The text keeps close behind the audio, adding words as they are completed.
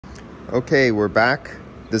Okay, we're back.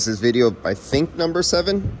 This is video, I think, number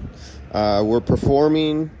 7. We're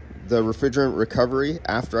performing the refrigerant recovery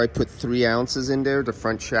after I put 3 ounces in there, the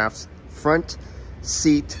front shaft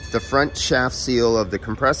seal of the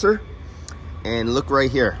compressor. And look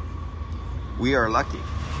right here. We are lucky.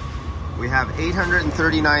 We have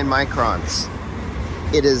 839 microns.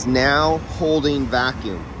 It is now holding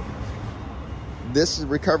vacuum. This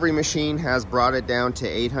recovery machine has brought it down to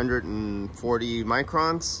 840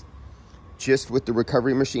 microns. Just with the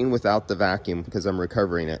recovery machine without the vacuum, because I'm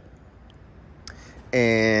recovering it.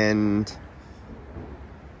 And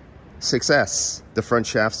success, the front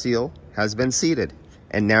shaft seal has been seated.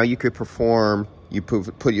 And now you could perform, you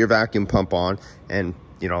put your vacuum pump on and,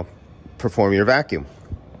 perform your vacuum.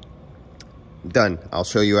 Done. I'll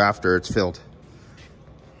show you after it's filled.